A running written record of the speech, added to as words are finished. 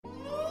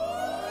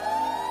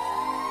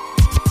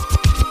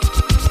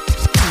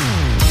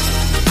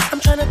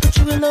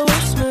put you in the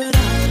worst mood.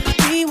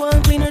 Be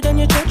one cleaner than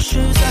your church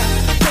shoes.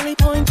 Only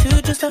point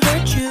two just to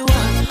hurt you.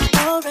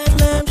 All red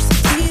lamps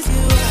just to tease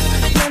you.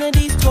 None of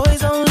these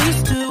toys on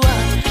lease to.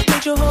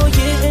 Make your whole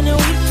year in a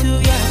week too.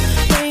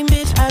 Lame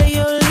bitch out of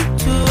your league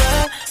too.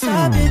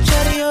 Side bitch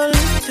out of your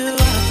league too.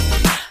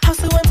 House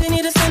so empty,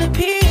 need a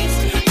centerpiece.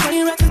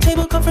 20 racks of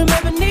table come from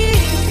ebony.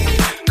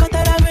 Cut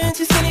that ivory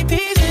into skinny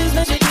pieces.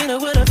 Now she clean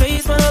up with her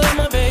face, but I love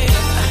my baby.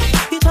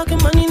 You talking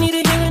money, need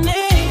a hearing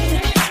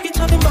aid. You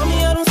talking about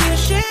me, I don't see a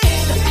shade.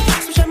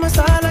 Switch on my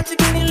side, like to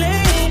get any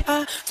lane.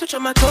 Switch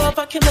on my top,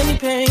 I kill any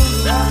pain.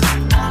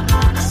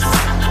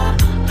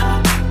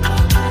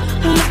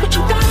 Look what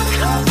you got.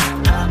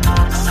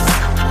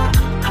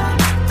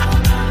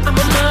 I'm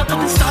a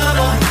motherfucking star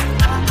boy.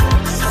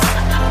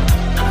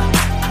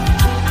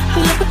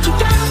 Look what you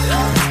got.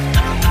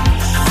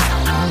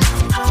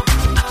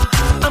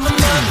 I'm a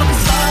motherfucking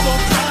star boy.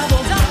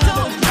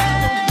 Don't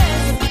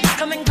mess.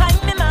 Come and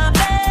climb in my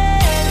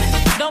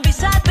bed. Don't be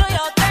shy, do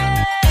your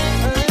thing.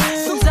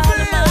 Who's all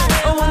in my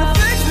head? I wanna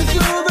fix with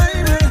you,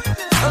 baby.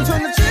 I'm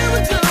trying to chill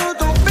with you.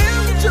 Don't feel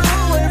with you.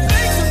 Ain't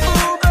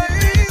flexible,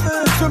 baby.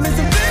 Show me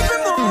some baby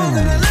more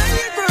than I let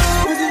you grow.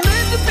 Cause you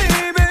meant to be,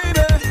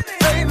 baby.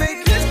 Hey, make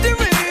history,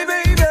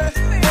 baby.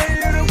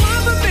 Hey, you're the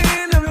one for me,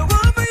 and I'm the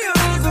one for you.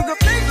 So come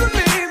fix with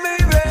me,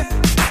 baby.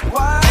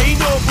 Why? Ain't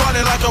no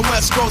party like a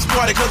West Coast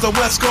party, cause a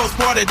West Coast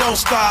party don't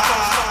stop.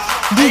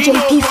 DJ Ain't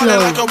no party P-Flow.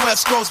 like a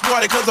West Coast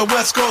party, cause a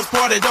West Coast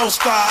party don't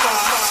stop.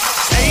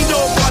 Ain't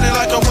no party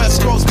like a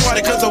West Coast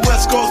party, cause a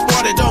West Coast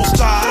party don't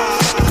stop.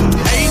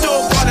 Ain't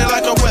no party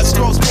like a West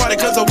Coast party,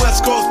 cause a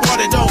West Coast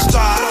party don't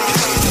stop.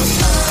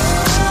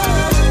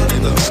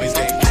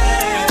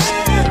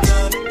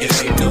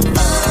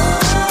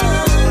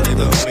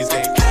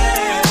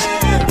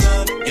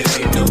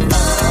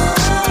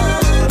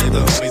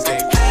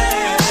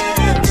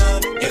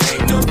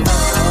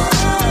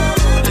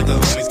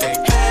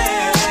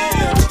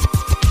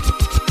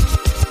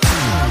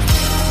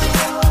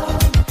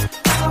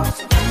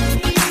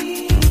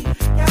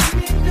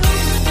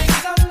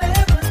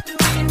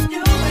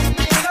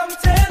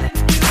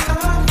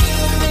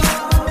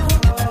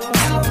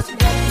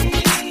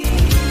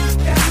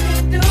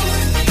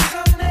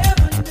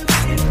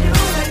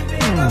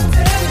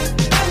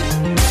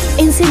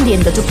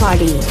 Encendiendo tu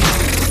party.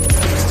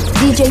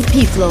 DJ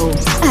P-Flow,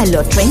 a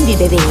lo trendy,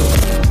 bebé.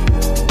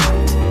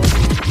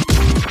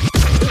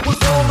 It was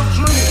all a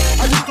dream.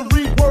 I used to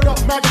read Word Up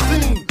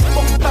magazine.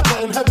 Funky Pepper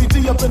and Heavy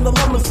D up in the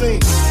limousine.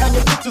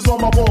 Hanging pictures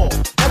on my wall.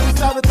 Every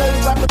Saturday,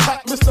 rap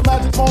attack, Mr.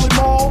 Magic Molly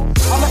Mall.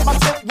 I let my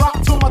tape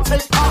rock till my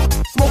tape pop.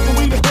 Smoking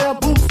weed and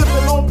bamboo,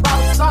 sipping on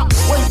private stock.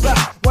 Way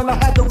back when I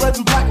had the red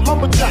and black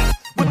lumberjack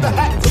with the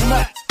hat to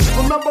match.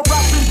 Remember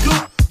rapping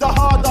Duke? The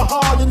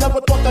hard, you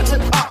never thought that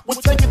hip-hop would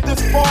take it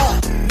this far.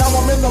 Now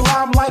I'm in the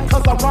limelight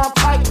cause I rhyme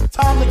tight.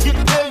 Time to get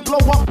paid,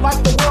 blow up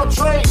like the world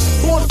trade.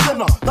 Born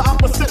sinner, the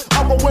opposite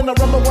of a winner.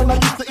 Remember when I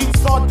used to eat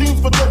sardines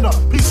for dinner?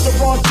 Peace to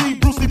Ron G,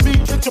 Brucey B,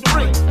 Kid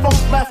Capri, Funk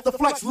Master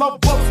Flex, Love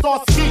Bug, Star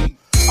Ski.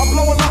 I'm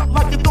blowing up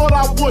like you thought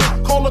I would.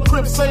 Call a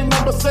crib, same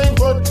number, same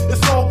hood,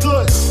 it's all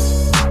good.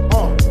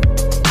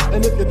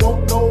 And if you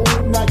don't know,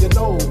 now you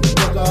know,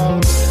 nigga.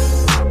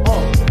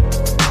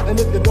 And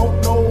if you don't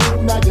know,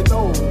 now you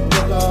know,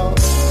 nigga.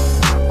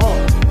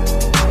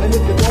 And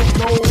if you don't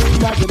know,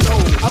 now you know.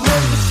 I'm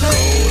ready to say.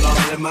 Gold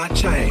all in my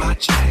chain,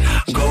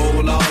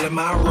 gold all in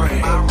my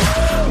ring,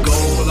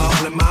 gold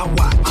all in my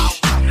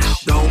watch.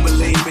 Don't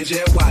believe me,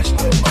 just watch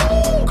me.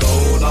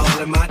 Gold all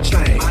in my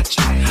chain,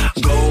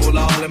 gold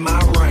all in my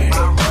ring,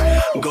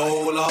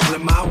 gold all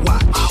in my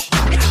watch.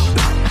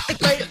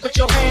 Ladies, put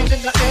your hands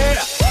in the air.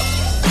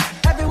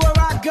 Everywhere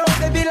I go,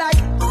 they be like,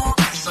 ooh,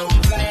 so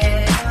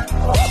bad.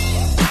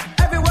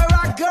 Everywhere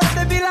I go,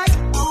 they be like,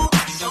 ooh,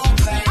 so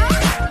bad.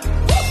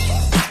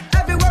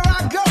 Everywhere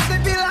I go, they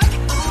be like,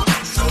 ooh,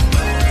 so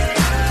bad.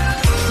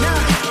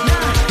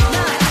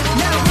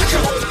 Now, put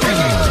your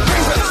hands up.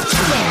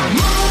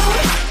 Move.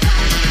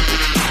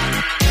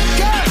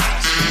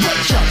 Girls, what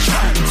y'all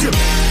trying to do?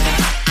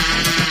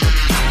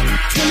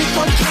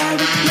 24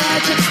 karat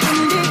magic in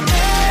the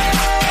air.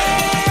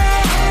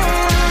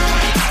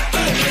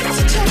 It's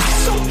a taste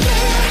so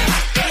bad.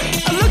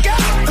 Look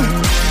out.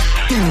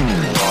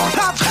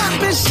 Pop,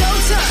 it's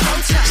showtime.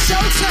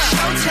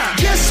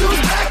 Guess who's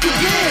back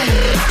again?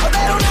 Oh,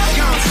 they don't know.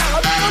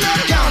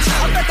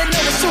 I bet they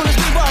know as soon as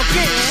we walk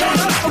in.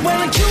 I'm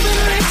wearing Cuban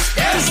links,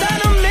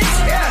 designer mix,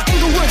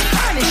 Inglewood's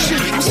finest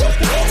shoes.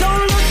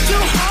 Don't look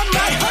too hard,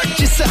 might hurt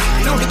yourself.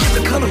 Know to get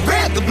the color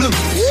red, the blue.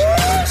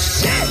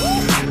 Shit.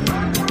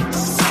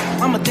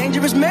 I'm a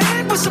dangerous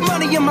man with some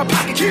money in my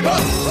pocket. Keep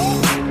up.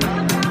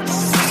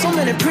 So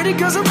many pretty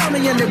girls around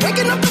me and they're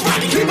waking up the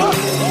rocket. Keep up.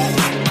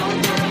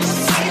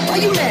 Why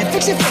you mad?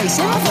 Fix your face.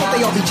 I thought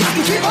they all be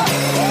jacking. Keep up.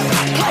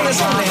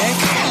 Players on there.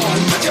 Come on,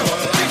 put your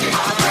hands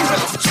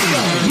up.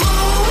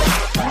 Move.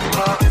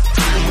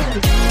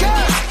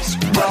 Girls,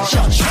 what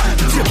y'all trying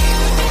to do?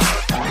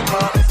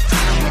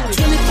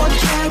 24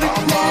 karat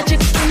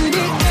magic in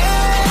the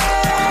air.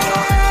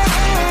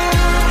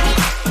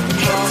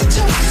 It's a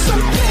taste so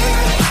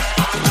bad.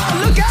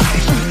 Look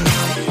out.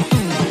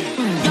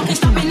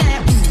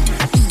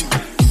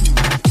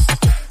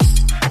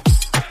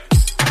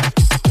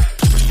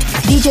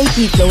 DJ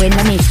P-Flow en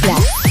la mezcla.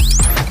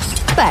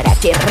 Para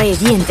que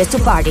reviente su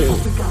party.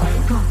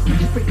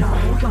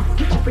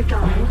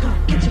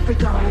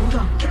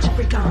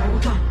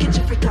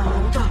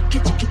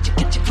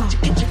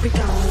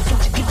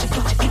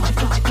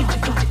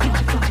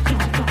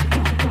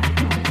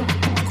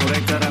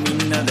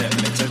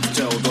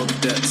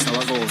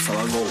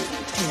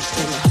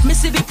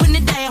 Mississippi putting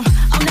it down.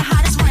 I'm the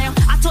hottest round.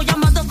 I told y'all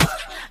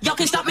y'all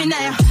can't stop me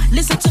now.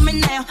 Listen to me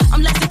now.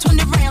 I'm less than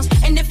 20 rounds.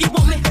 And if you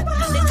want me,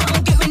 then come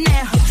and get me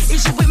now.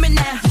 Is you with me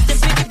now? Then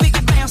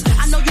biggie bounce.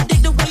 I know you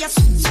dig the way I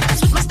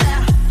switch my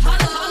style.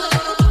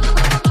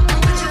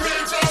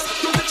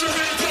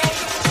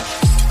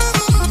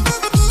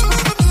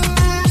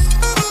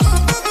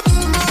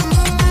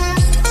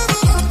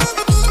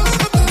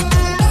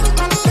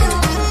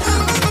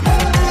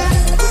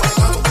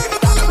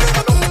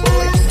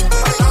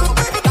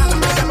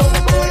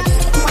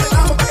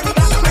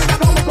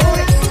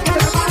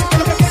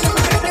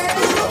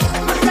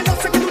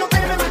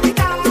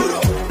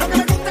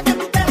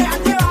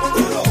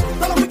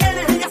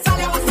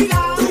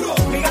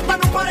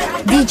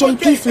 DJ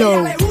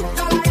P-Flow.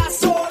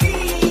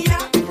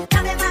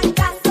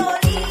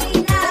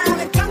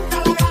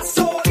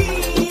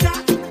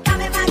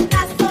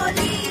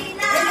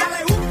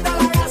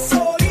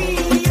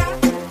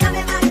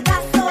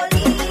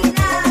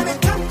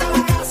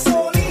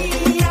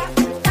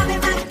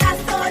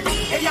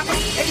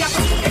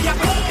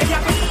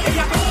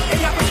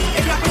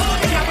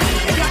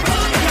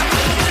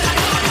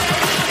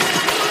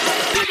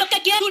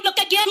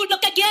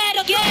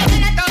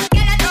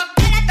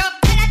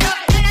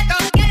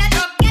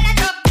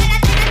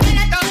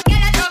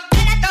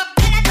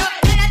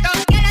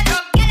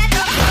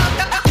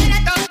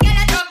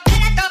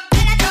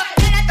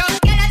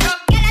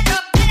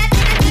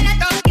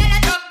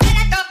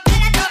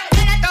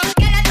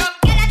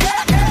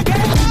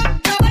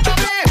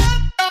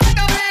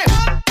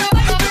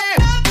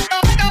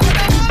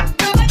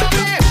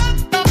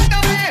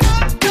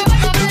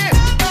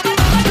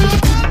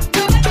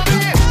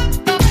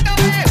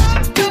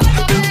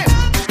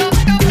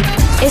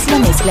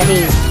 La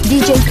de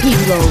DJ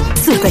P-Flow,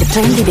 Super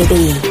Trendy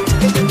Bebé.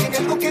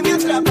 Algo que me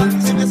atrapa,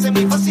 se me hace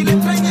muy fácil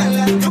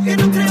extrañarla. Yo que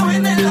no creo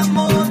en el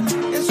amor,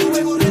 en su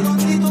juego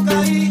redondito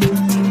caí.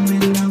 Me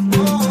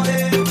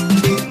enamoré,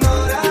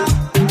 ignora,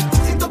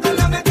 sin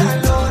tocarla me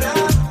calora.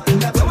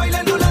 La veo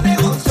bailando, la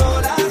dejo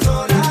sola,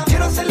 sola.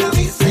 Quiero hacerla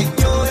mi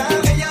señora.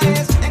 Ella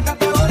es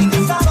encantadora y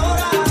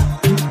cazadora.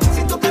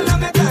 Sin tocarla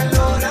me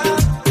calora.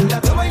 La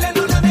veo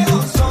bailando, la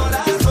dejo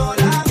sola,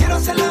 sola. Quiero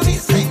hacerla mi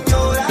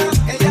señora.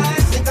 Ella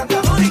es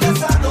encantadora y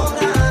cazadora.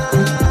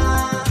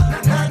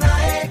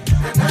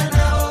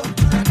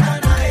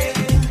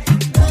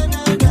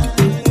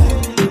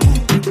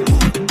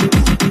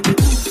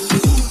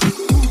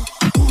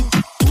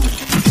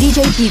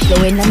 DJ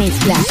P-Flow en la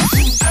mezcla.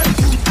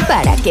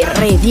 Para que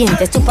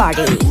reviente su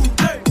party.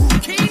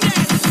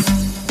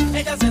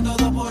 Ella hace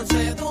todo por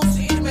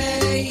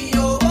seducirme y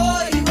yo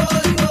voy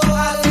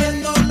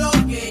haciendo lo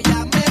que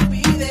ella me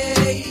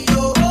pide y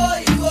yo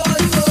voy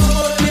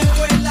porque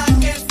fue la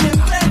que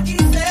siempre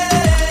quise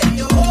y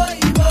yo voy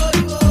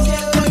si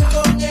estoy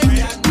con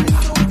ella no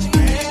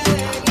sufriré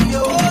y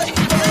yo voy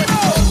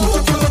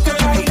mucho que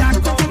baila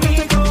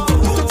conmigo,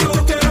 mucho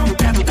que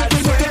rompe hasta el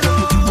suelo,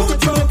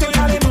 mucho que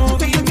da de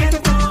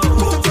movimiento,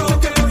 mucho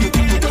que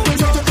movimiento,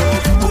 mucho que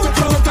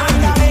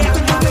ándale,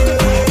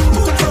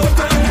 mucho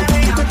que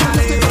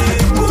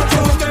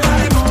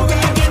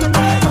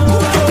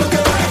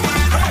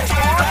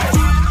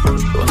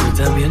cuando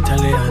estás bien te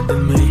alejas de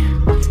mí,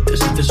 te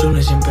sientes sola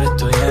y siempre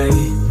estoy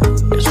ahí.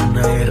 Es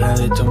una guerra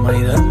de toma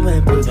y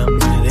dame, pues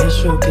dame de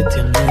eso que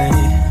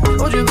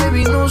tienes. Oye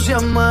baby no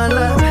seas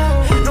mala,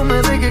 no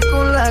me dejes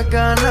con la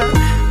gana.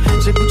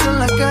 Se escucha en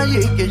la calle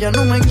y que ya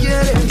no me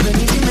quieres, ven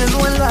y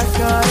dímelo en la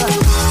cara.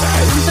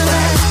 Pregúntale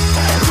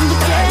cuando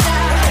quieras,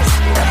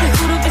 te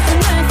juro que eso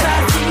no es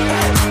fácil.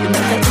 Yo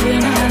nunca tuve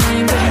nada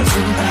en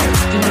contra,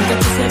 yo nunca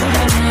quise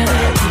burlarme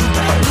de ti.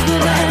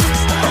 Olvídate,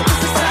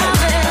 eso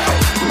sabe,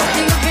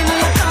 digo que no,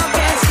 yo creo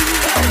que sí.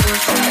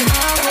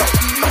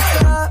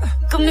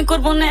 Con mi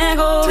cuerpo un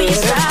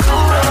egoísta.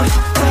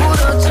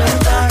 Puro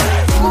chantaje,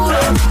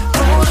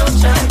 puro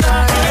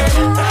chantaje.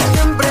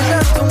 Siempre es a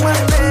tu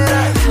manera.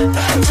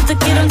 Yo te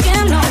quiero aunque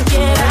no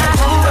quieras.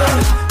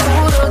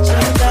 Puro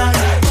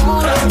chantaje,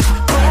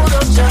 puro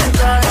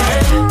chantaje.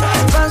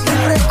 Vas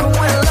libre como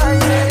el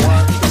aire.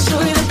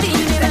 Soy de ti,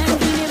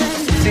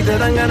 Si te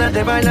dan ganas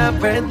de bailar,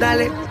 pues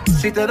dale.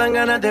 Si te dan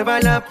ganas de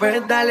bailar,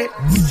 pues dale.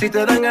 Si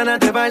te dan ganas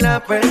de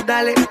bailar, pues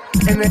dale.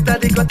 En esta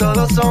disco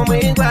todos somos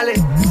iguales.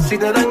 Si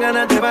te dan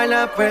ganas de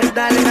bailar, pues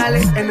dale,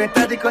 dale. En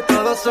esta disco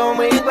todos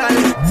somos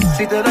iguales.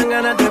 Si te dan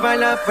ganas de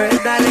bailar,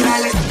 pues dale,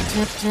 dale.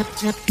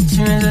 Si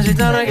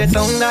necesitas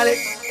reggaetón, dale.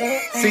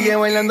 Sigue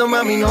bailando,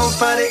 mami, no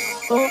pare.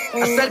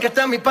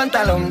 Acércate a mi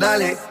pantalón,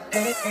 dale.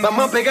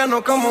 Vamos a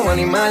pegarnos como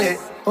animales.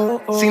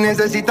 Si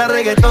necesitas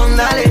reggaetón,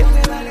 dale.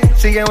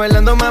 Sigue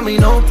bailando, mami,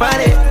 no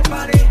pare.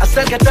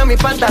 Acércate a mi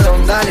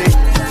pantalón, dale.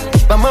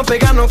 Vamos a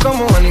pegarnos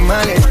como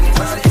animales.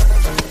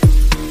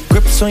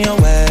 Grips on your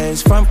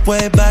ways, front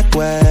way, back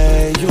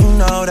way. You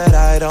know that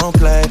I don't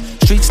play.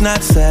 Streets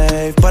not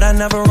safe, but I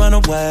never run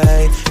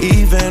away,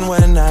 even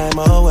when I'm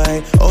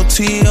away.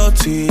 OT,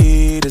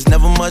 OT, there's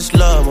never much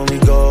love when we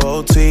go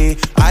OT.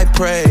 I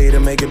pray to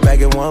make it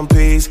back in one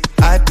piece.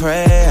 I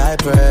pray, I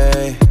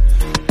pray.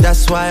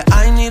 That's why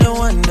I need a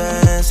one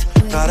dance.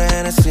 Got a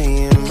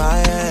Hennessy in my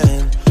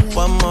hand.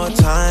 One more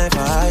time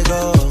before I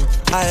go.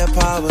 Higher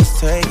powers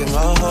taking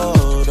a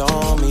hold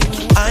on me.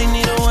 I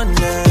need a one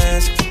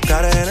dance.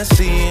 Got a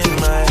Hennessy in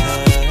my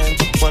hand.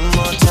 One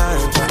more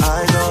time before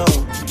I go.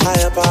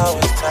 Higher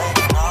powers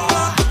taking a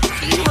hold.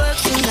 He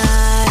works the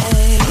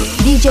night.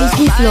 DJ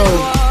P-Flow.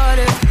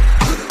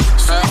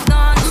 She's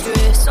gone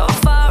astray, so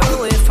far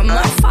away from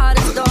her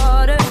father's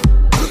daughter.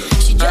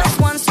 She just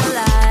wants a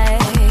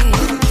life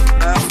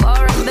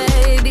for a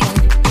baby.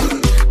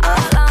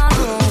 All on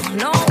her own,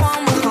 no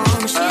one will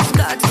come. She's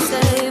got to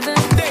save him.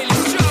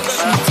 She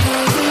tells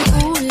him,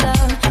 ooh,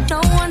 love, no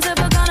one's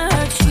ever gonna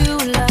hurt you,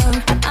 love.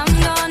 I'm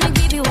gonna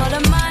give you all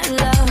of my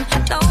love.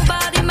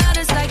 Nobody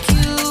matters like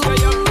you.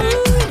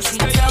 She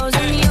tells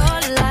him your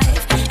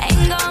life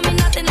ain't gonna be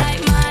nothing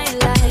like my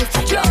life.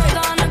 You're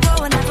gonna go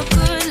and have a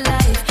good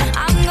life.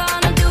 I'm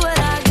gonna do what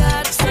I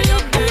got to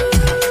do.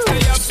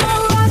 So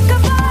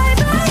rock-a-bye,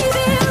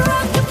 baby,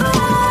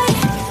 rock-a-bye.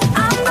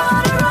 I'm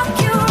gonna rock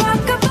you,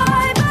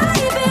 rock-a-bye,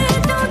 baby,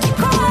 don't you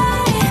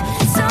cry.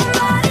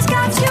 Somebody's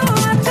got you,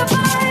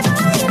 rock-a-bye,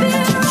 baby,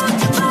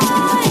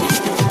 rock-a-bye.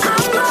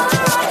 I'm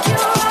gonna rock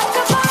you,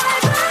 rock-a-bye,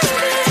 baby, don't you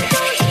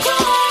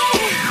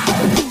cry.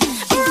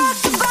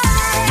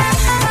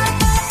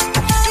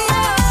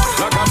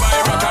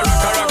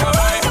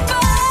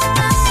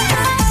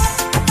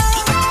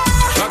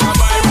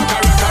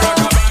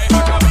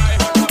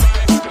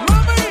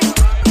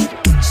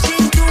 Si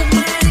tu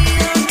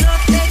marido no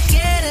te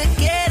quiere,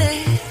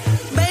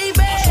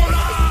 baby,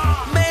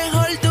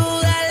 mejor tú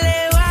dale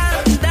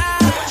banda.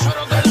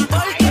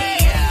 Porque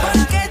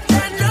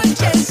esta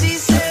noche sí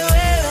se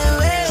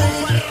bebe,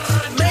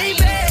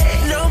 baby.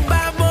 Nos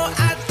vamos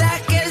hasta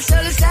que el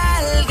sol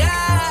salga.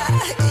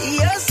 Y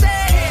yo sé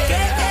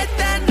que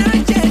esta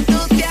noche tú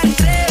te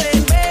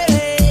atreves,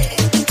 bebé.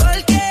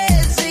 Porque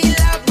si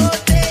la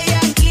botella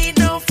aquí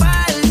no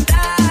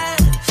falta,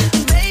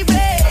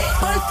 baby.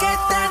 Porque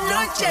esta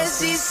noche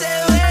sí se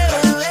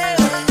bebe,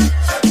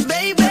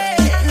 baby.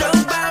 Nos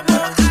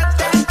vamos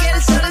hasta que el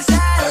sol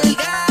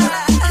salga.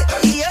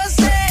 Y yo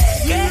sé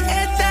que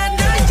esta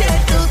noche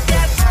tú te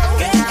atreves,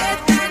 que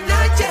esta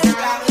noche,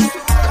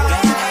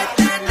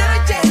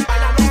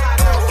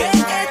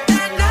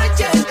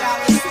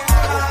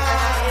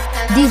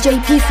 DJ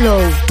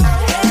P-Flow.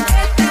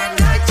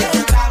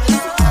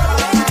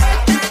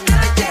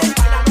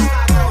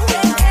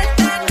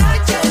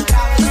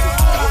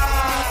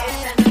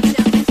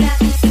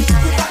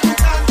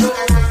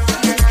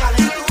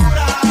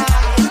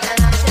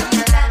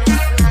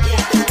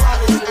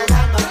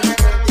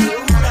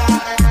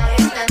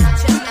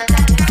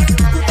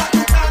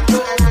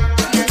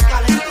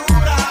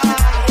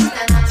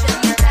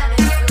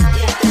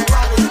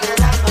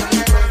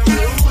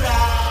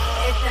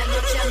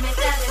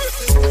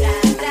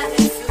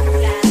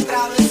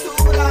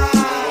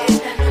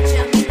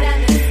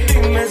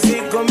 Dime si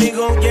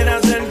conmigo quieres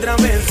hacer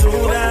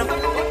travesura.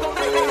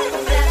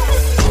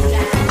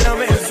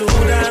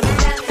 Travesura.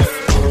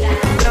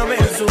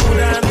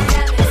 Travesura.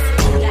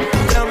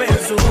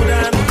 Travesura.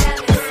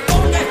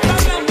 ¿Dónde está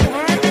la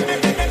mujer?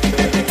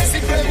 Si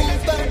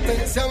preguntaste,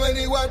 si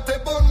averiguaste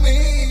por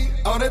mí,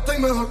 ahora estoy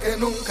mejor que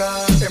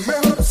nunca. Es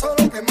mejor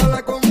solo que mal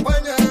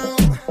acompañado.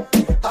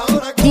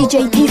 Ahora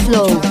DJ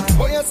P-Flow.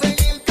 voy a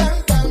seguir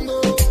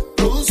cantando,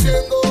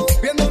 produciendo,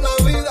 viendo la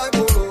vida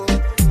color.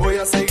 Voy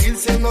a seguir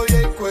siendo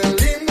Yeco el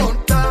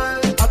inmortal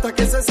hasta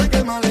que se seque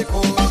el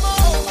malecón.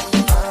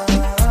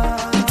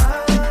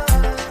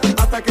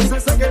 Hasta que se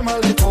seque el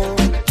malecón.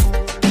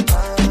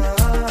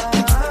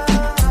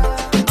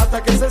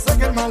 Hasta que se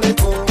seque el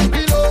malecón.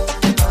 Hasta que se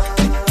seque el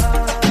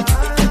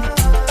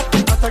malecón.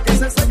 Hasta que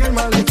se seque el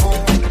malecón.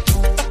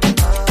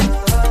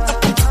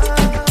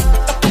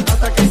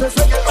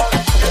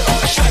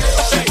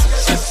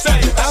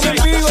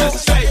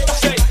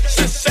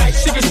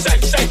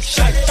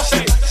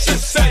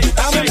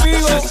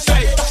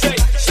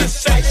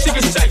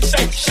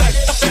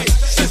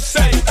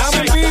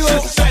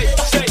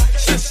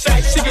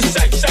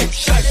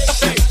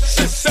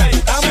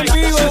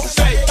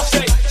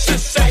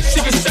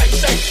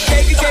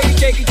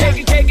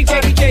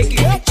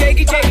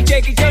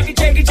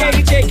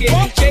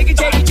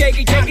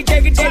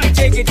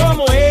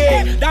 ¿Cómo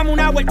es? Dame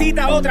una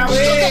vueltita otra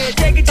vez.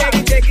 Shake it, shake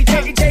it, shake it,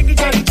 shake it, shake it,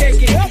 shake it,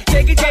 shake it.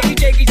 Shake it, shake it,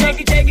 shake it, shake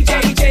it, shake it, shake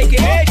it, shake it.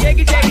 Shake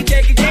it, shake it,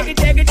 shake it, shake it,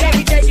 shake it, shake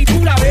it, shake it.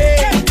 Tú la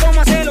ves,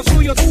 cómo hace lo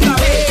suyo, tú la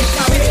ves,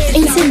 la ves.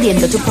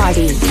 Encendiendo tu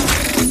party.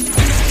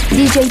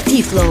 DJ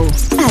P-Flow.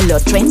 A lo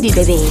trendy,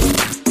 bebé.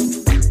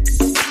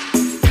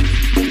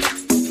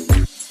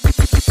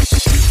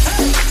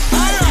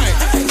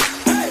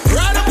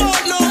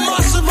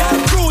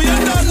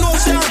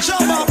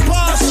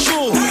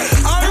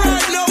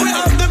 Right now we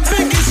have the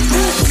biggest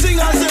group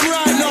singers in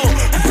right now.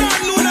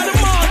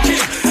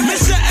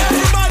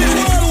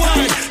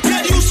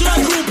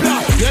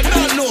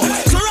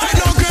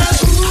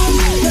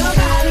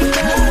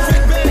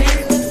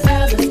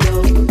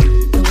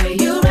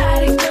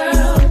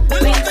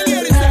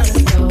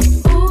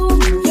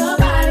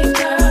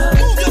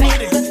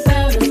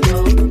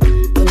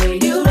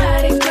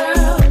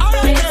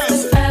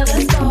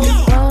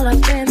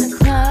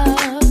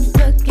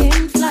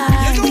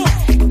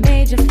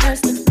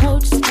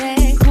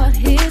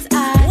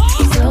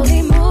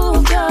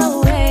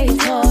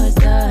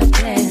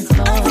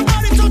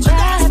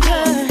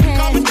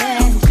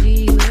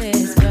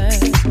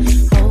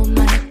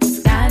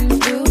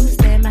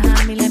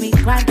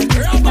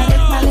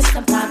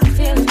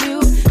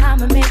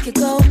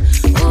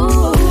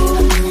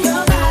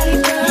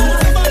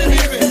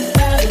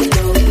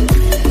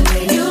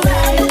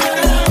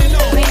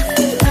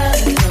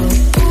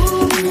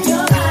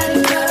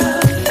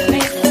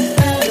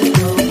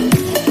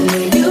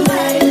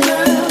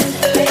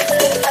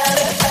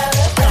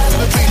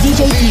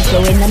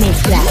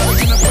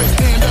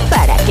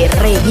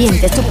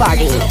 atrevientes to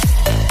party.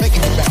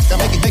 Making you bounce,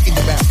 making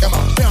you bounce. Come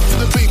on, bounce to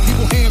the beat,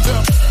 people hands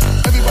up.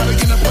 Everybody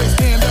in the place,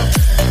 stand up.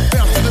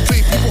 Bounce to the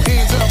beat, people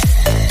hands up.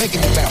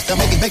 Making you bounce,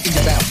 making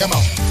you bounce. Come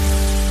on.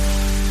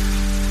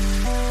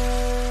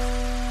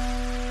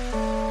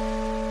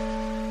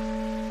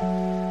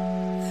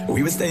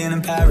 We were staying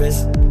in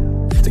Paris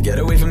to get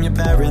away from your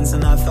parents,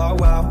 and I thought,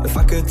 wow, if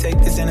I could take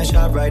this in a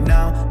shot right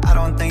now, I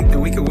don't think that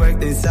we could work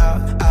this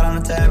out on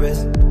the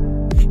terrace.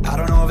 I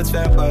don't know if it's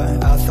fair,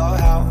 but I thought,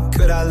 how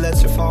could I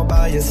let you fall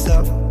by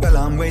yourself? Well,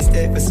 I'm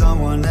wasted with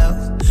someone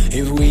else.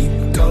 If we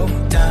go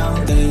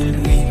down,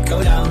 then we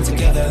go down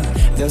together.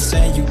 They'll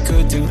say you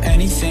could do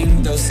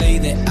anything, they'll say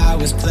that I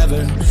was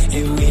clever.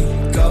 If we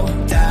go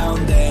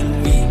down,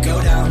 then we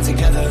go down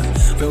together.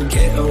 We'll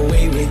get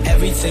away with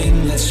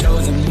everything, let's show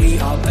them we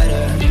are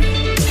better.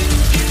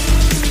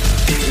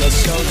 Let's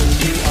show them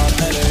we are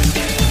better.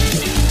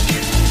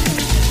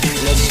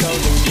 Let's show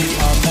them we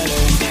are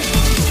better.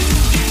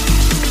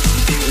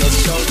 Let's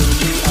show them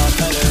we